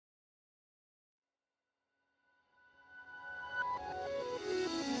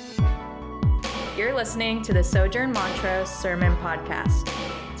You're listening to the Sojourn Montrose Sermon Podcast.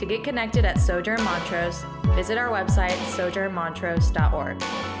 To get connected at Sojourn Montrose, visit our website, sojournmontrose.org.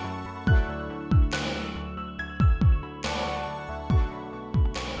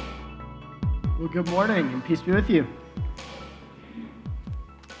 Well, good morning, and peace be with you.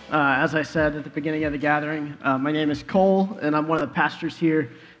 As I said at the beginning of the gathering, my name is Cole, and I'm one of the pastors here,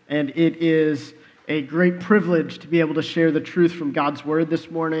 and it is a great privilege to be able to share the truth from God's Word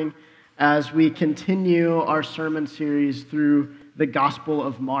this morning as we continue our sermon series through the Gospel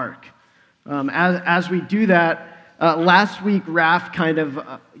of Mark. As we do that, last week, Raph kind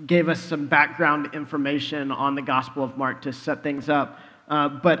of gave us some background information on the Gospel of Mark to set things up.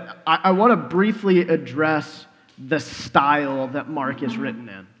 But I want to briefly address the style that Mark is written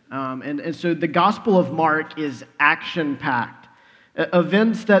in. And so the Gospel of Mark is action-packed.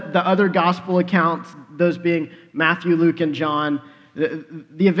 Events that the other Gospel accounts, those being Matthew, Luke, and John,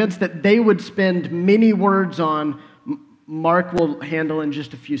 the events that they would spend many words on, Mark will handle in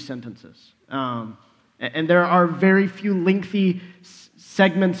just a few sentences. And there are very few lengthy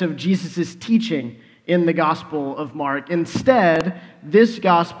segments of Jesus' teaching in the Gospel of Mark. Instead, this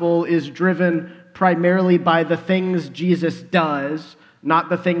Gospel is driven primarily by the things Jesus does, not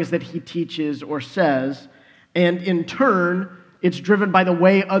the things that he teaches or says. And in turn, it's driven by the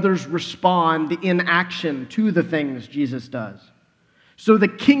way others respond in action to the things Jesus does. So the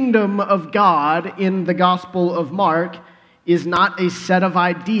kingdom of God in the Gospel of Mark is not a set of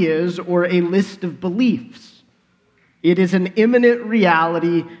ideas or a list of beliefs. It is an imminent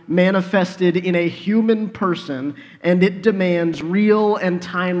reality manifested in a human person, and it demands real and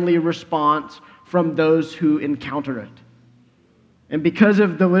timely response from those who encounter it. And because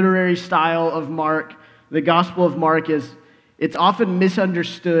of the literary style of Mark, the Gospel of Mark it's often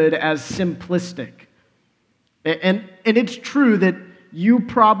misunderstood as simplistic. And it's true that you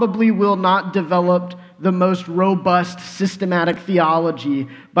probably will not develop the most robust systematic theology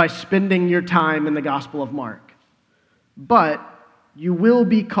by spending your time in the Gospel of Mark. But you will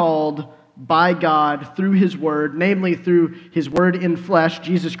be called by God through His Word, namely through His Word in flesh,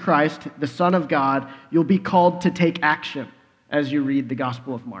 Jesus Christ, the Son of God. You'll be called to take action as you read the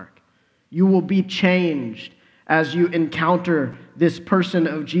Gospel of Mark. You will be changed as you encounter this person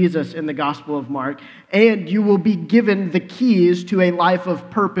of Jesus in the Gospel of Mark, and you will be given the keys to a life of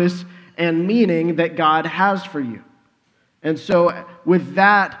purpose and meaning that God has for you. And so with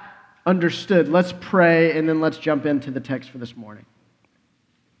that understood, let's pray, and then let's jump into the text for this morning.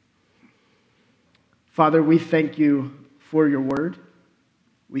 Father, we thank you for your word.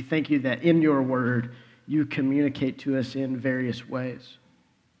 We thank you that in your word, you communicate to us in various ways.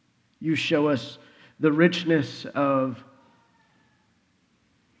 You show us the richness of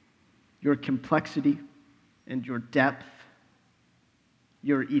your complexity and your depth,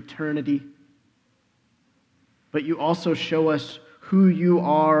 your eternity. But you also show us who you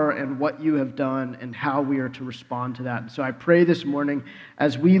are and what you have done and how we are to respond to that. And so I pray this morning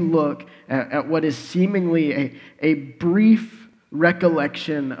as we look at what is seemingly a brief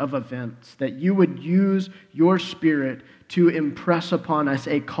recollection of events, that you would use your Spirit to impress upon us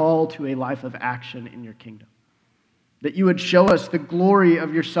a call to a life of action in your kingdom. That you would show us the glory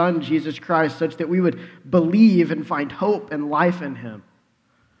of your Son, Jesus Christ, such that we would believe and find hope and life in him.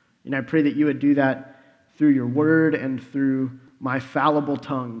 And I pray that you would do that through your word and through my fallible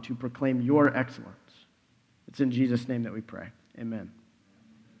tongue to proclaim your excellence. It's in Jesus' name that we pray. Amen.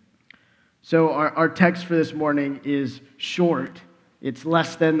 So our text for this morning is short. It's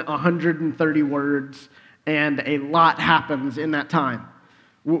less than 130 words, and a lot happens in that time.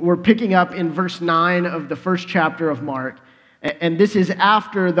 We're picking up in verse 9 of the first chapter of Mark, and this is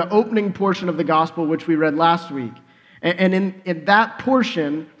after the opening portion of the gospel, which we read last week. And in that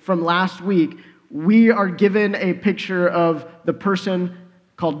portion from last week, we are given a picture of the person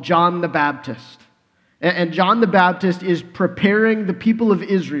called John the Baptist. And John the Baptist is preparing the people of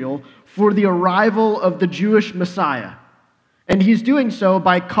Israel for the arrival of the Jewish Messiah. And he's doing so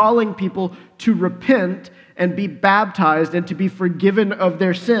by calling people to repent and be baptized and to be forgiven of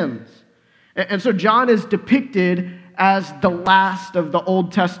their sins. And so John is depicted as the last of the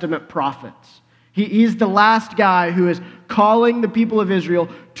Old Testament prophets. He's the last guy who is calling the people of Israel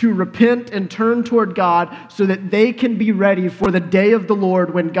to repent and turn toward God so that they can be ready for the day of the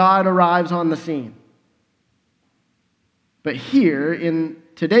Lord when God arrives on the scene. But here in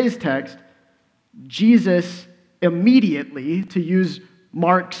today's text, Jesus immediately, to use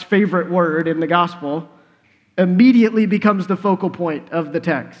Mark's favorite word in the gospel, immediately becomes the focal point of the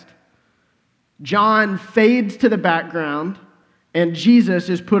text. John fades to the background, and Jesus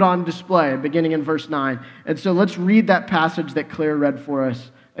is put on display, beginning in verse 9. And so let's read that passage that Claire read for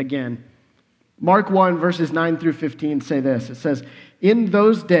us again. Mark 1, verses 9 through 15 say this. It says, "In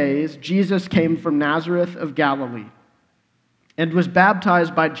those days, Jesus came from Nazareth of Galilee and was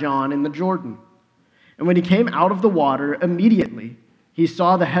baptized by John in the Jordan. And when he came out of the water, immediately he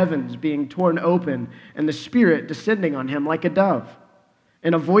saw the heavens being torn open and the Spirit descending on him like a dove.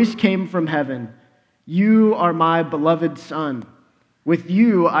 And a voice came from heaven, 'You are my beloved Son. With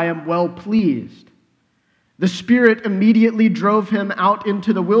you I am well pleased.' The Spirit immediately drove him out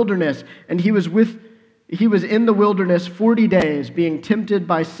into the wilderness, and he was in the wilderness 40 days, being tempted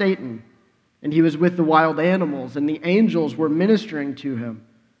by Satan. And he was with the wild animals, and the angels were ministering to him.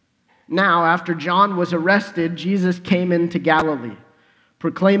 Now, after John was arrested, Jesus came into Galilee,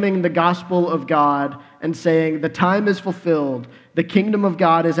 proclaiming the gospel of God and saying, 'The time is fulfilled, the kingdom of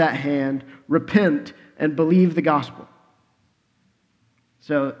God is at hand. Repent and believe the gospel.'"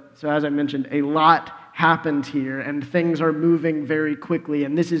 So as I mentioned, a lot happened here, and things are moving very quickly,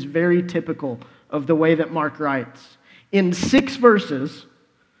 and this is very typical of the way that Mark writes. In 6 verses,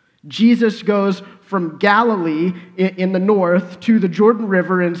 Jesus goes from Galilee in the north to the Jordan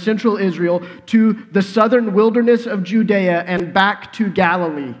River in central Israel to the southern wilderness of Judea and back to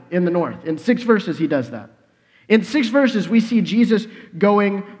Galilee in the north. In 6 verses, he does that. In 6 verses, we see Jesus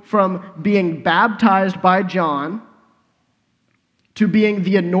going from being baptized by John to being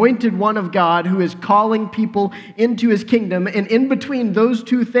the anointed one of God who is calling people into his kingdom. And in between those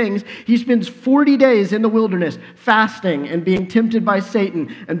two things, he spends 40 days in the wilderness fasting and being tempted by Satan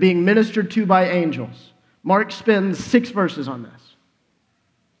and being ministered to by angels. Mark spends 6 verses on this.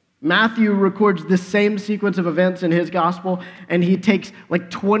 Matthew records this same sequence of events in his gospel, and he takes like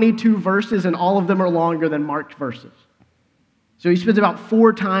 22 verses, and all of them are longer than Mark's verses. So he spends about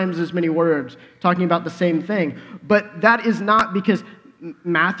 4 times as many words talking about the same thing. But that is not because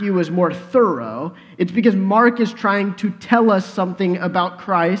Matthew is more thorough. It's because Mark is trying to tell us something about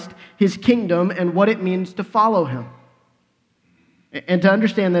Christ, his kingdom, and what it means to follow him. And to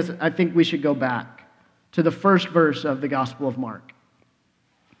understand this, I think we should go back to the first verse of the Gospel of Mark.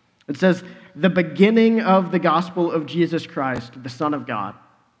 It says, "The beginning of the gospel of Jesus Christ, the Son of God."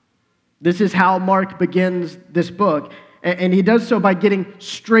 This is how Mark begins this book. And he does so by getting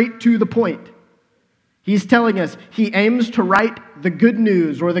straight to the point. He's telling us he aims to write the good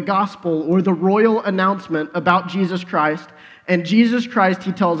news or the gospel or the royal announcement about Jesus Christ. And Jesus Christ,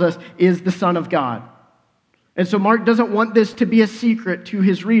 he tells us, is the Son of God. And so Mark doesn't want this to be a secret to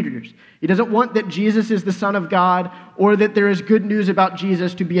his readers. He doesn't want that Jesus is the Son of God or that there is good news about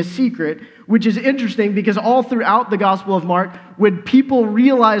Jesus to be a secret, which is interesting because all throughout the Gospel of Mark, when people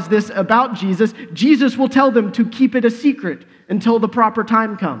realize this about Jesus, Jesus will tell them to keep it a secret until the proper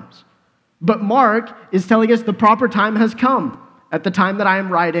time comes. But Mark is telling us the proper time has come at the time that I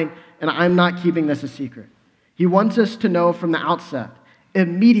am writing, and I'm not keeping this a secret. He wants us to know from the outset,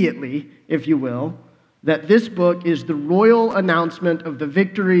 immediately, if you will, that this book is the royal announcement of the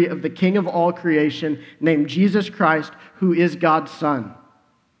victory of the King of all creation named Jesus Christ, who is God's Son.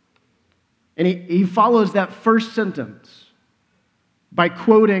 And he follows that first sentence by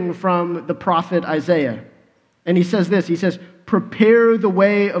quoting from the prophet Isaiah. And he says this, he says, "Prepare the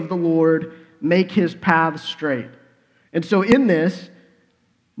way of the Lord, make his paths straight." And so in this,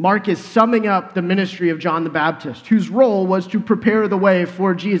 Mark is summing up the ministry of John the Baptist, whose role was to prepare the way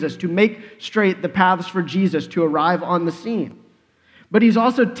for Jesus, to make straight the paths for Jesus to arrive on the scene. But he's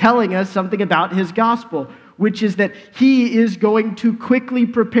also telling us something about his gospel, which is that he is going to quickly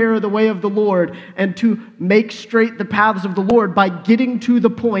prepare the way of the Lord and to make straight the paths of the Lord by getting to the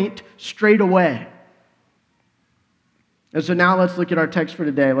point straight away. And so now let's look at our text for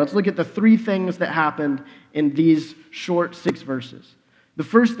today. Let's look at the 3 things that happened in these short 6 verses. The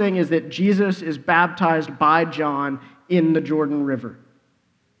first thing is that Jesus is baptized by John in the Jordan River.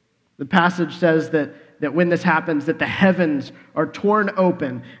 The passage says that when this happens, that the heavens are torn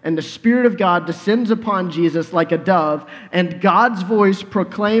open and the Spirit of God descends upon Jesus like a dove, and God's voice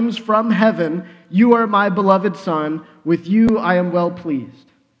proclaims from heaven, "You are my beloved Son, with you I am well pleased."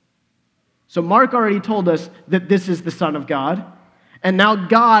 So Mark already told us that this is the Son of God, and now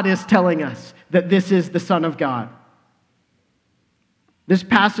God is telling us that this is the Son of God. This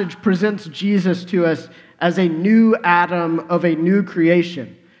passage presents Jesus to us as a new Adam of a new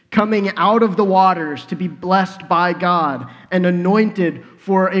creation, coming out of the waters to be blessed by God and anointed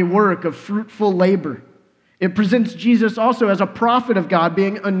for a work of fruitful labor. It presents Jesus also as a prophet of God,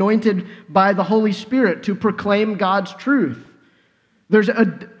 being anointed by the Holy Spirit to proclaim God's truth.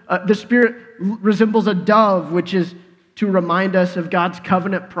 The Spirit resembles a dove, which is to remind us of God's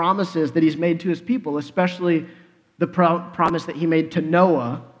covenant promises that he's made to his people, especially the promise that he made to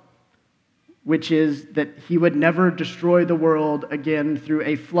Noah, which is that he would never destroy the world again through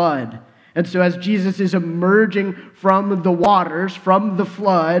a flood. And so as Jesus is emerging from the waters, from the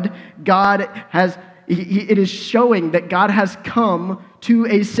flood, it is showing that God has come to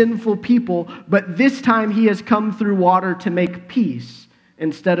a sinful people, but this time he has come through water to make peace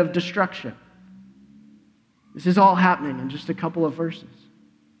instead of destruction. This is all happening in just a couple of verses.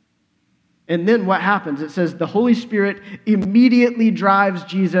 And then what happens? It says the Holy Spirit immediately drives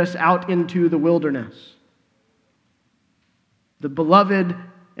Jesus out into the wilderness. The beloved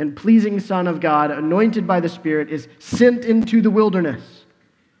and pleasing Son of God, anointed by the Spirit, is sent into the wilderness.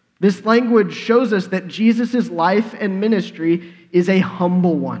 This language shows us that Jesus' life and ministry is a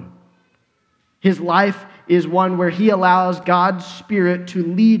humble one. His life is one where he allows God's Spirit to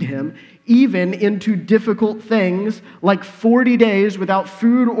lead him, even into difficult things like 40 days without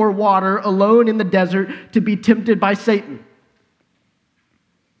food or water, alone in the desert to be tempted by Satan.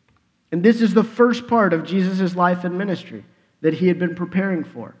 And this is the first part of Jesus' life and ministry that he had been preparing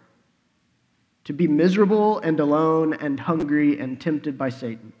for. To be miserable and alone and hungry and tempted by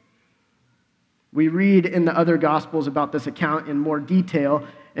Satan. We read in the other Gospels about this account in more detail,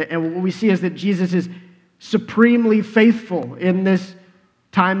 and what we see is that Jesus is supremely faithful in this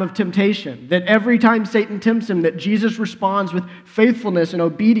time of temptation. That every time Satan tempts him, that Jesus responds with faithfulness and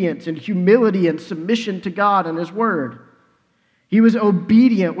obedience and humility and submission to God and his word. He was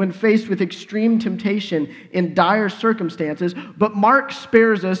obedient when faced with extreme temptation in dire circumstances, but Mark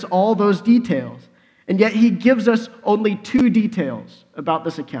spares us all those details, and yet he gives us only 2 details about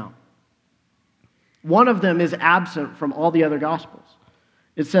this account. One of them is absent from all the other Gospels.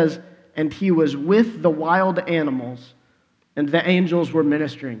 It says, and he was with the wild animals, and the angels were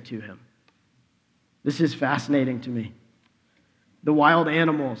ministering to him. This is fascinating to me. The wild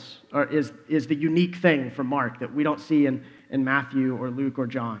animals is the unique thing from Mark that we don't see in Matthew or Luke or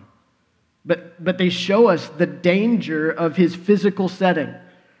John. But they show us the danger of his physical setting,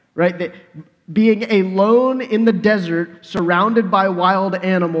 right? That being alone in the desert, surrounded by wild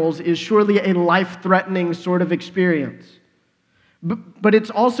animals, is surely a life-threatening sort of experience. But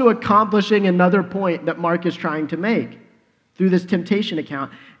it's also accomplishing another point that Mark is trying to make through this temptation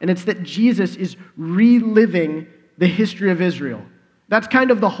account, and it's that Jesus is reliving the history of Israel. That's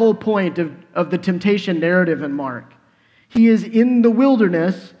kind of the whole point of the temptation narrative in Mark. He is in the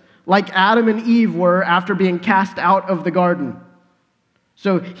wilderness like Adam and Eve were after being cast out of the garden.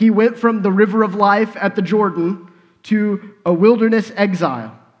 So he went from the river of life at the Jordan to a wilderness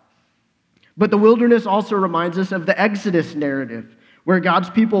exile. But the wilderness also reminds us of the Exodus narrative, where God's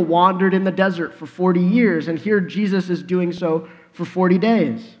people wandered in the desert for 40 years, and here Jesus is doing so for 40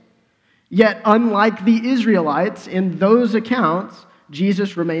 days. Yet, unlike the Israelites in those accounts,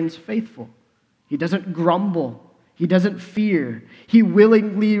 Jesus remains faithful. He doesn't grumble. He doesn't fear. He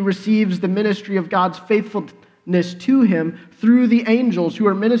willingly receives the ministry of God's faithfulness to him through the angels who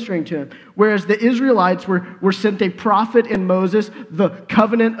are ministering to him. Whereas the Israelites were sent a prophet in Moses, the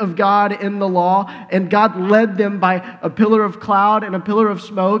covenant of God in the law, and God led them by a pillar of cloud and a pillar of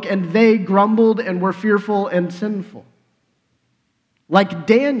smoke, and they grumbled and were fearful and sinful. Like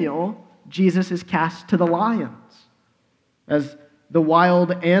Daniel, Jesus is cast to the lions, as the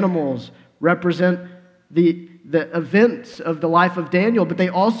wild animals represent the events of the life of Daniel, but they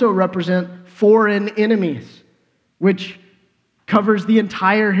also represent foreign enemies, which covers the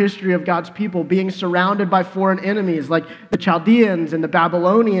entire history of God's people being surrounded by foreign enemies like the Chaldeans and the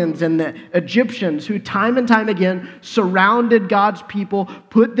Babylonians and the Egyptians, who time and time again surrounded God's people,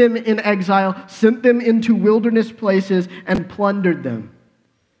 put them in exile, sent them into wilderness places, and plundered them.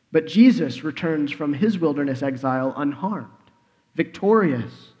 But Jesus returns from his wilderness exile unharmed,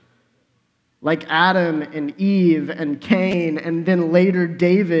 victorious. Like Adam and Eve and Cain, and then later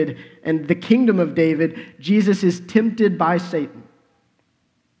David and the kingdom of David, Jesus is tempted by Satan.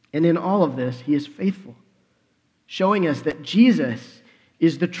 And in all of this, he is faithful, showing us that Jesus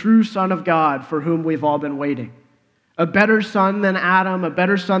is the true Son of God for whom we've all been waiting. A better son than Adam, a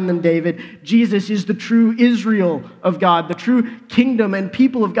better son than David. Jesus is the true Israel of God, the true kingdom and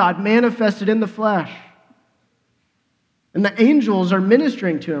people of God manifested in the flesh. And the angels are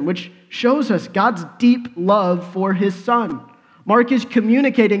ministering to him, which shows us God's deep love for his Son. Mark is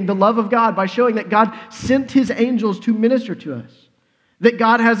communicating the love of God by showing that God sent his angels to minister to us, that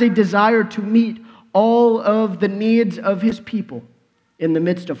God has a desire to meet all of the needs of his people in the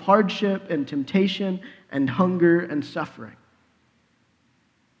midst of hardship and temptation and hunger and suffering.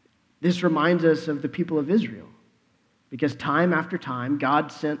 This reminds us of the people of Israel, because time after time,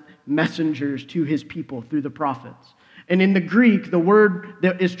 God sent messengers to his people through the prophets. And in the Greek, the word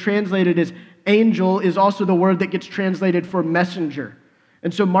that is translated as angel is also the word that gets translated for messenger.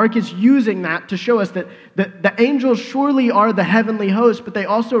 And so Mark is using that to show us that the angels surely are the heavenly host, but they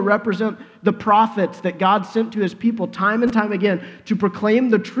also represent the prophets that God sent to his people time and time again to proclaim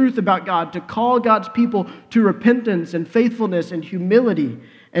the truth about God, to call God's people to repentance and faithfulness and humility.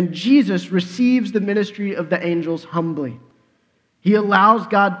 And Jesus receives the ministry of the angels humbly. He allows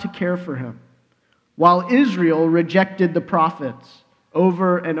God to care for him, while Israel rejected the prophets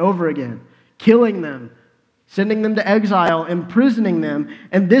over and over again, killing them, sending them to exile, imprisoning them.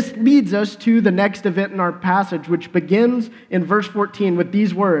 And this leads us to the next event in our passage, which begins in verse 14 with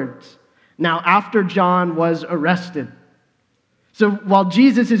these words: "Now after John was arrested." So while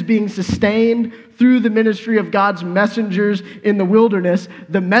Jesus is being sustained through the ministry of God's messengers in the wilderness,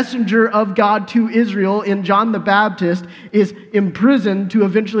 the messenger of God to Israel in John the Baptist is imprisoned to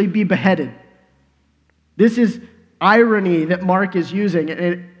eventually be beheaded. This is irony that Mark is using,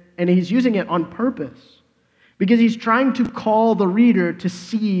 and he's using it on purpose, because he's trying to call the reader to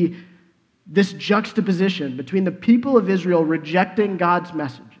see this juxtaposition between the people of Israel rejecting God's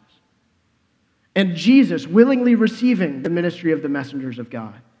messages and Jesus willingly receiving the ministry of the messengers of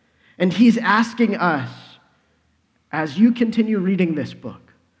God. And he's asking us, as you continue reading this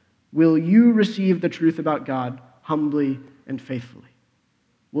book, will you receive the truth about God humbly and faithfully?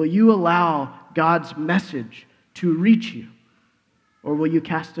 Will you allow God's message to reach you, or will you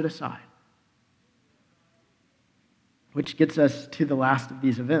cast it aside? Which gets us to the last of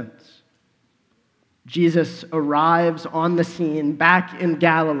these events. Jesus arrives on the scene back in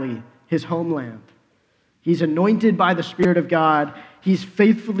Galilee, his homeland. He's anointed by the Spirit of God. He's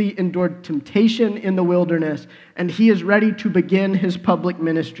faithfully endured temptation in the wilderness, and he is ready to begin his public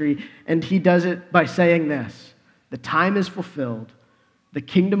ministry. And he does it by saying this: "The time is fulfilled. The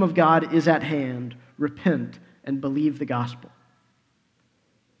kingdom of God is at hand. Repent and believe the gospel."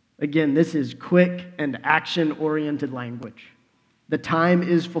 Again, this is quick and action-oriented language. The time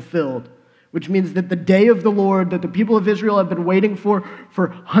is fulfilled, which means that the day of the Lord that the people of Israel have been waiting for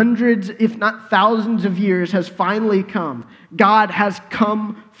hundreds, if not thousands of years, has finally come. God has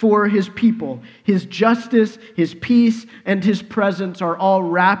come for his people. His justice, his peace, and his presence are all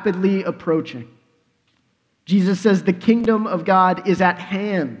rapidly approaching. Jesus says the kingdom of God is at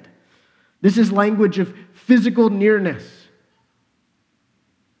hand. This is language of physical nearness.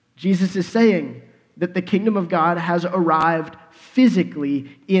 Jesus is saying that the kingdom of God has arrived physically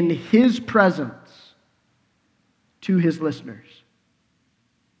in his presence to his listeners.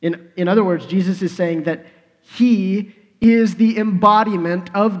 In other words, Jesus is saying that he is the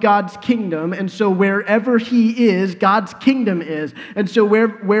embodiment of God's kingdom, and so wherever he is, God's kingdom is. And so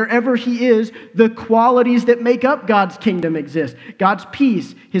wherever he is, the qualities that make up God's kingdom exist. God's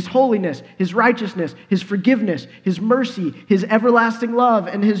peace, his holiness, his righteousness, his forgiveness, his mercy, his everlasting love,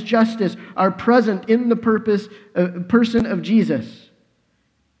 and his justice are present in the person of Jesus.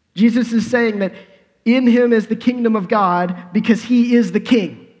 Jesus is saying that in him is the kingdom of God because he is the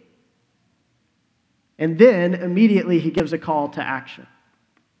king. And then immediately he gives a call to action.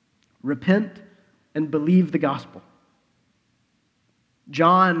 Repent and believe the gospel.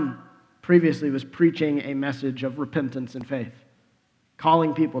 John previously was preaching a message of repentance and faith,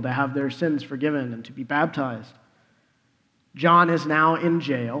 calling people to have their sins forgiven and to be baptized. John is now in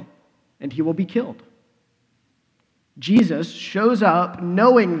jail, and he will be killed. Jesus shows up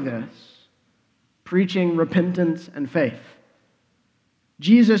knowing this, preaching repentance and faith.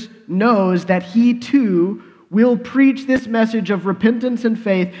 Jesus knows that he too will preach this message of repentance and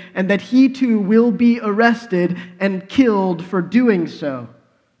faith, and that he too will be arrested and killed for doing so.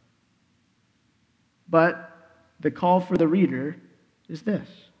 But the call for the reader is this.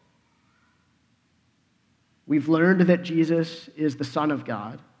 We've learned that Jesus is the Son of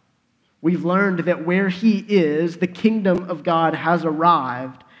God. We've learned that where he is, the kingdom of God has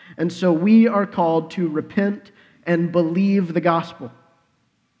arrived, and so we are called to repent and believe the gospel.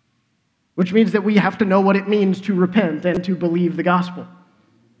 Which means that we have to know what it means to repent and to believe the gospel.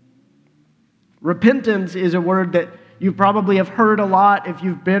 Repentance is a word that you probably have heard a lot if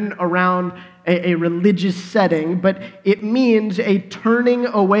you've been around a religious setting, but it means a turning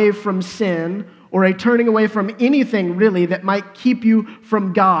away from sin, or a turning away from anything really that might keep you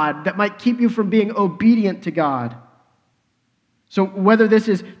from God, that might keep you from being obedient to God. So whether this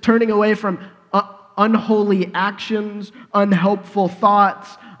is turning away from unholy actions, unhelpful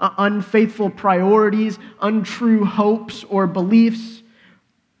thoughts, unfaithful priorities, untrue hopes or beliefs,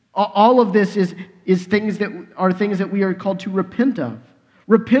 all of this is things that we are called to repent of.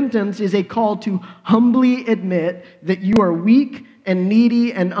 Repentance is a call to humbly admit that you are weak and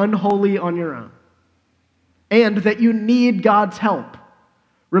needy and unholy on your own, and that you need God's help.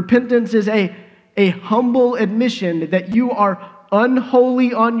 Repentance is a humble admission that you are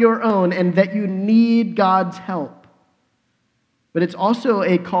unholy on your own and that you need God's help. But it's also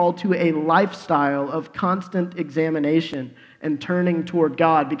a call to a lifestyle of constant examination and turning toward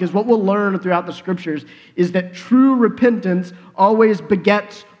God. Because what we'll learn throughout the scriptures is that true repentance always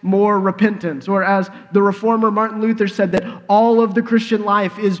begets more repentance. Or as the reformer Martin Luther said, that all of the Christian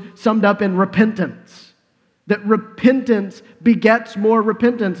life is summed up in repentance. That repentance begets more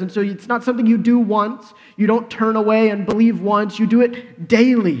repentance. And so it's not something you do once. You don't turn away and believe once. You do it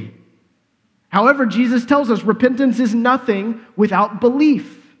daily. However, Jesus tells us repentance is nothing without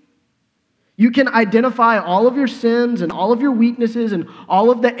belief. You can identify all of your sins and all of your weaknesses and all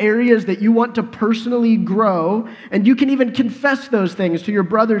of the areas that you want to personally grow, and you can even confess those things to your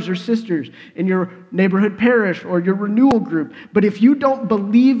brothers or sisters in your neighborhood parish or your renewal group. But if you don't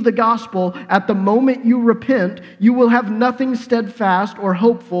believe the gospel at the moment you repent, you will have nothing steadfast or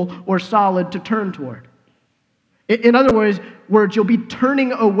hopeful or solid to turn toward. In other words, you'll be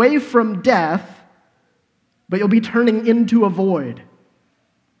turning away from death, but you'll be turning into a void.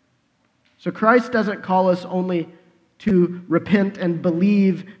 So Christ doesn't call us only to repent and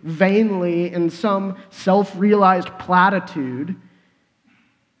believe vainly in some self-realized platitude.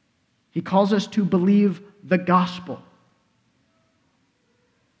 He calls us to believe the gospel.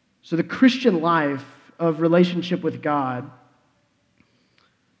 So the Christian life of relationship with God,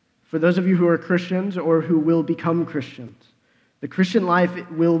 for those of you who are Christians or who will become Christians, the Christian life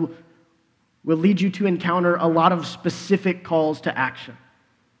will lead you to encounter a lot of specific calls to action.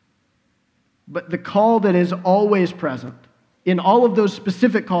 But the call that is always present in all of those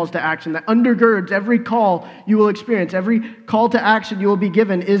specific calls to action that undergirds every call you will experience, every call to action you will be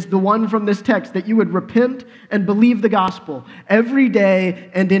given, is the one from this text, that you would repent and believe the gospel. Every day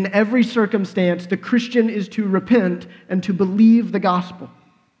and in every circumstance, the Christian is to repent and to believe the gospel.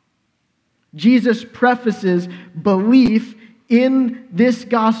 Jesus prefaces belief in this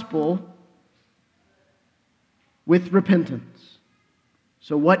gospel with repentance.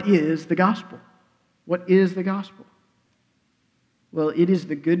 So what is the gospel? What is the gospel? Well, it is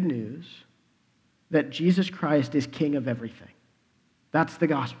the good news that Jesus Christ is King of everything. That's the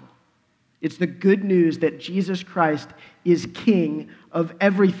gospel. It's the good news that Jesus Christ is King of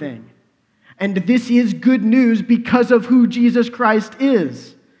everything. And this is good news because of who Jesus Christ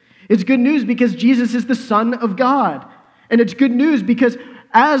is. It's good news because Jesus is the Son of God. And it's good news because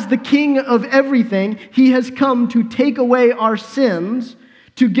as the King of everything, he has come to take away our sins,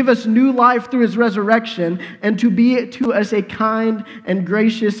 to give us new life through his resurrection, and to be to us a kind and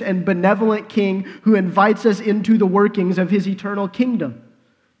gracious and benevolent king who invites us into the workings of his eternal kingdom.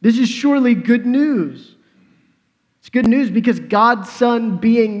 This is surely good news. It's good news because God's Son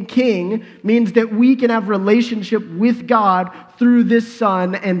being king means that we can have relationship with God through this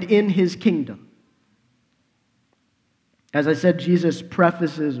Son and in his kingdom. As I said, Jesus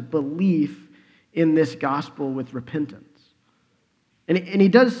prefaces belief in this gospel with repentance. And he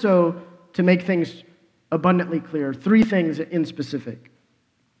does so to make things abundantly clear. Three things in specific.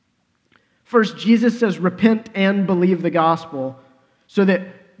 First, Jesus says, repent and believe the gospel, so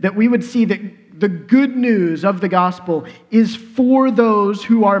that we would see that the good news of the gospel is for those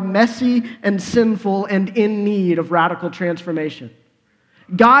who are messy and sinful and in need of radical transformation.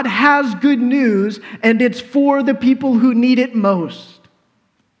 God has good news, and it's for the people who need it most.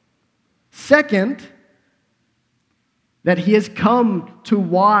 Second, that he has come to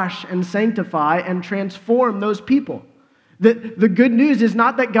wash and sanctify and transform those people. The good news is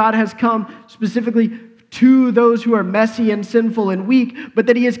not that God has come specifically to those who are messy and sinful and weak, but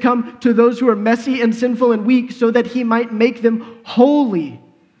that he has come to those who are messy and sinful and weak so that he might make them holy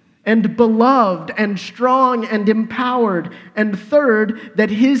and beloved and strong and empowered. And third,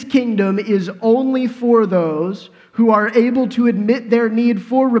 that his kingdom is only for those who are able to admit their need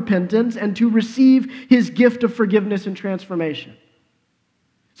for repentance and to receive his gift of forgiveness and transformation.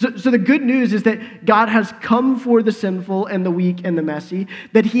 So the good news is that God has come for the sinful and the weak and the messy,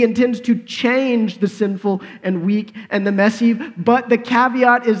 that he intends to change the sinful and weak and the messy, but the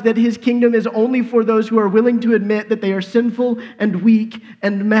caveat is that his kingdom is only for those who are willing to admit that they are sinful and weak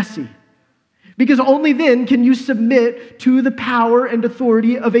and messy. Because only then can you submit to the power and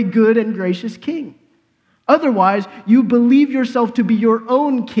authority of a good and gracious king. Otherwise, you believe yourself to be your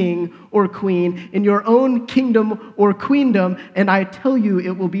own king or queen in your own kingdom or queendom, and I tell you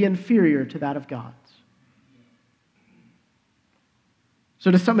it will be inferior to that of God's.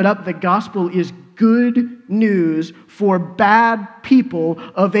 So to sum it up, the gospel is good news for bad people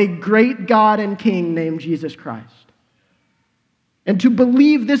of a great God and King named Jesus Christ. And to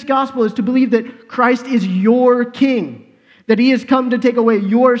believe this gospel is to believe that Christ is your king, that he has come to take away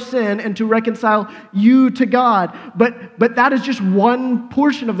your sin and to reconcile you to God. But that is just one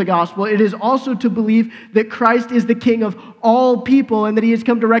portion of the gospel. It is also to believe that Christ is the King of all people and that he has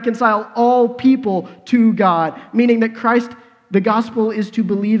come to reconcile all people to God, meaning that the gospel is to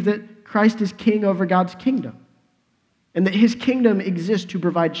believe that Christ is king over God's kingdom and that his kingdom exists to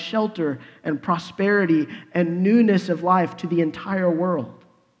provide shelter and prosperity and newness of life to the entire world.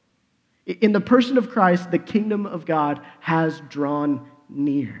 In the person of Christ, the kingdom of God has drawn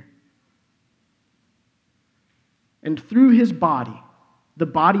near. And through his body, the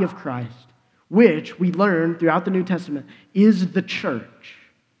body of Christ, which we learn throughout the New Testament is the church,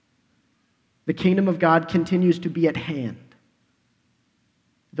 the kingdom of God continues to be at hand.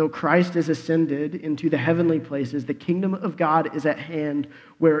 Though Christ is ascended into the heavenly places, the kingdom of God is at hand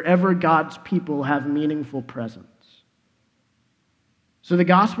wherever God's people have meaningful presence. So the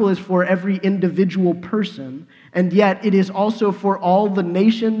gospel is for every individual person, and yet it is also for all the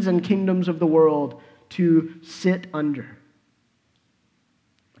nations and kingdoms of the world to sit under.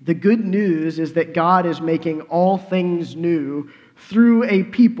 The good news is that God is making all things new through a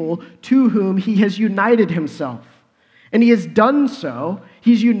people to whom he has united himself. And he has done so.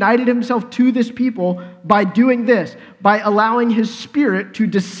 He's united himself to this people by doing this, by allowing his Spirit to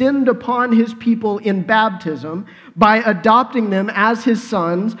descend upon his people in baptism, by adopting them as his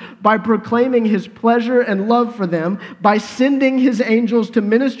sons, by proclaiming his pleasure and love for them, by sending his angels to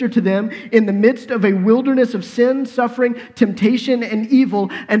minister to them in the midst of a wilderness of sin, suffering, temptation, and evil,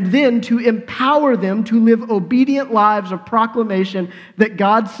 and then to empower them to live obedient lives of proclamation that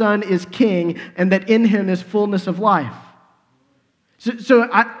God's Son is King and that in him is fullness of life.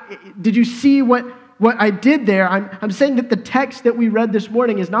 Did you see what I did there? I'm saying that the text that we read this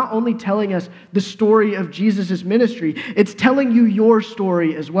morning is not only telling us the story of Jesus' ministry, it's telling you your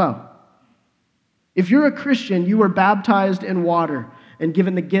story as well. If you're a Christian, you were baptized in water and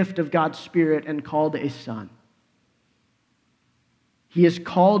given the gift of God's Spirit and called a son. He has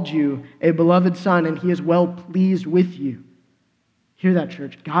called you a beloved son, and he is well pleased with you. Hear that,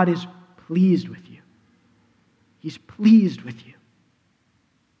 church. God is pleased with you. He's pleased with you.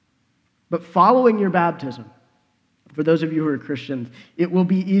 But following your baptism, for those of you who are Christians, it will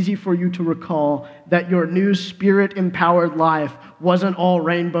be easy for you to recall that your new Spirit-empowered life wasn't all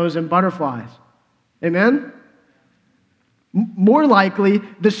rainbows and butterflies. Amen? More likely,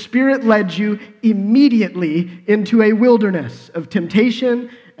 the Spirit led you immediately into a wilderness of temptation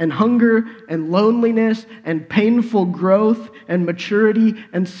and hunger and loneliness and painful growth and maturity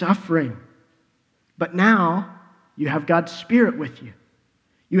and suffering. But now, you have God's Spirit with you.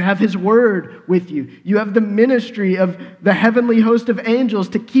 You have his word with you. You have the ministry of the heavenly host of angels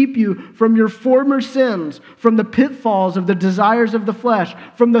to keep you from your former sins, from the pitfalls of the desires of the flesh,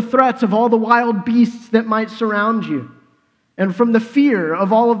 from the threats of all the wild beasts that might surround you, and from the fear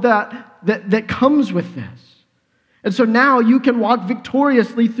of all of that comes with this. And so now you can walk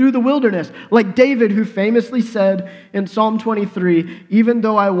victoriously through the wilderness, like David, who famously said in Psalm 23, "Even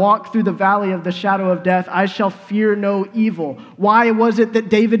though I walk through the valley of the shadow of death, I shall fear no evil." Why was it that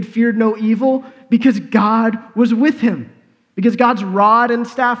David feared no evil? Because God was with him. Because God's rod and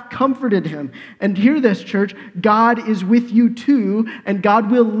staff comforted him. And hear this, church, God is with you too, and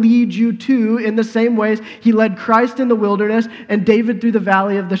God will lead you too in the same ways he led Christ in the wilderness and David through the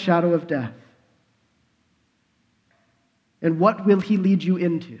valley of the shadow of death. And what will he lead you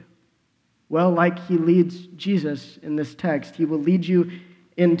into? Well, like he leads Jesus in this text, he will lead you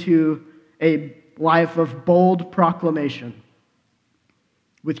into a life of bold proclamation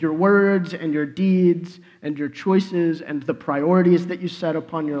with your words and your deeds and your choices and the priorities that you set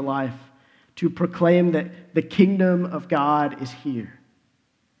upon your life to proclaim that the kingdom of God is here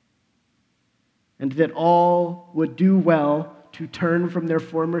and that all would do well to turn from their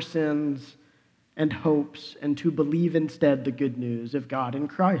former sins and hopes, and to believe instead the good news of God in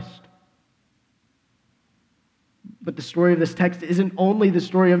Christ. But the story of this text isn't only the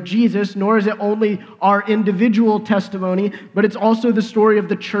story of Jesus, nor is it only our individual testimony, but it's also the story of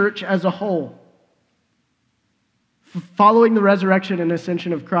the church as a whole. Following the resurrection and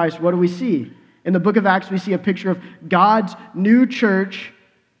ascension of Christ, what do we see? In the book of Acts, we see a picture of God's new church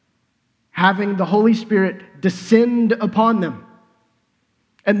having the Holy Spirit descend upon them.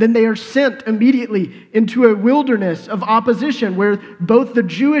 And then they are sent immediately into a wilderness of opposition where both the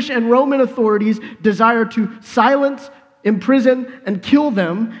Jewish and Roman authorities desire to silence, imprison, and kill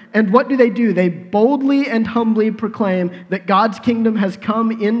them. And what do? They boldly and humbly proclaim that God's kingdom has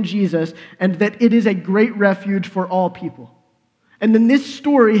come in Jesus and that it is a great refuge for all people. And then this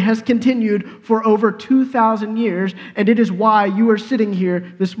story has continued for over 2,000 years, and it is why you are sitting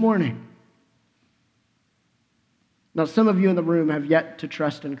here this morning. Now, some of you in the room have yet to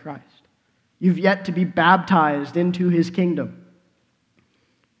trust in Christ. You've yet to be baptized into his kingdom.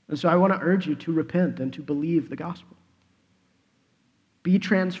 And so I want to urge you to repent and to believe the gospel. Be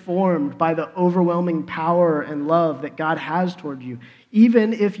transformed by the overwhelming power and love that God has toward you,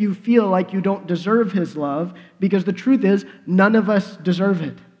 even if you feel like you don't deserve his love, because the truth is, none of us deserve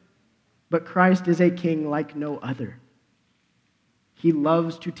it. But Christ is a king like no other. He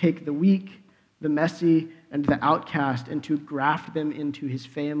loves to take the weak, the messy, and the outcast and to graft them into his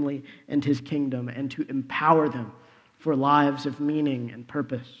family and his kingdom and to empower them for lives of meaning and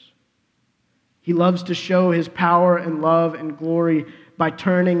purpose. He loves to show his power and love and glory by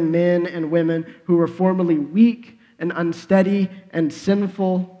turning men and women who were formerly weak and unsteady and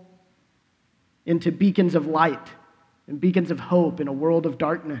sinful into beacons of light and beacons of hope in a world of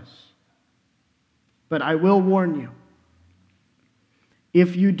darkness. But I will warn you,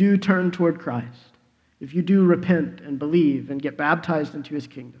 if you do turn toward Christ, if you do repent and believe and get baptized into his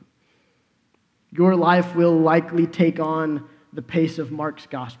kingdom, your life will likely take on the pace of Mark's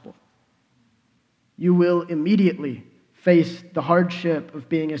gospel. You will immediately face the hardship of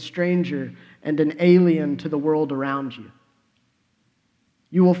being a stranger and an alien to the world around you.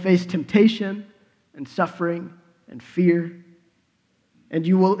 You will face temptation and suffering and fear, and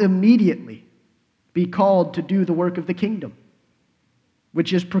you will immediately be called to do the work of the kingdom,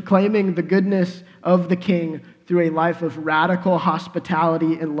 which is proclaiming the goodness of the King through a life of radical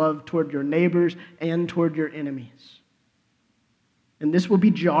hospitality and love toward your neighbors and toward your enemies. And this will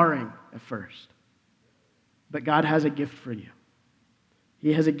be jarring at first, but God has a gift for you.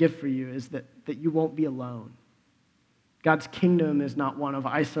 He has a gift for you, is that you won't be alone. God's kingdom is not one of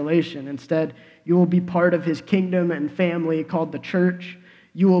isolation. Instead, you will be part of his kingdom and family called the church.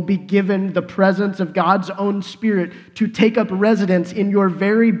 You will be given the presence of God's own Spirit to take up residence in your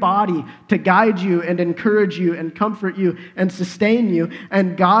very body to guide you and encourage you and comfort you and sustain you.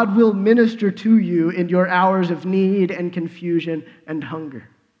 And God will minister to you in your hours of need and confusion and hunger.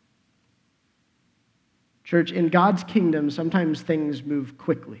 Church, in God's kingdom, sometimes things move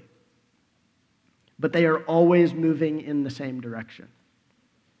quickly, but they are always moving in the same direction.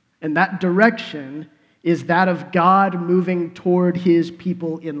 And that direction is that of God moving toward his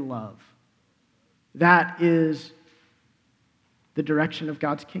people in love. That is the direction of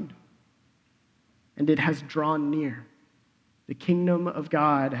God's kingdom. And it has drawn near. The kingdom of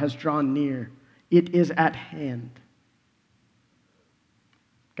God has drawn near. It is at hand.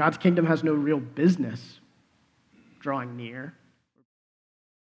 God's kingdom has no real business drawing near.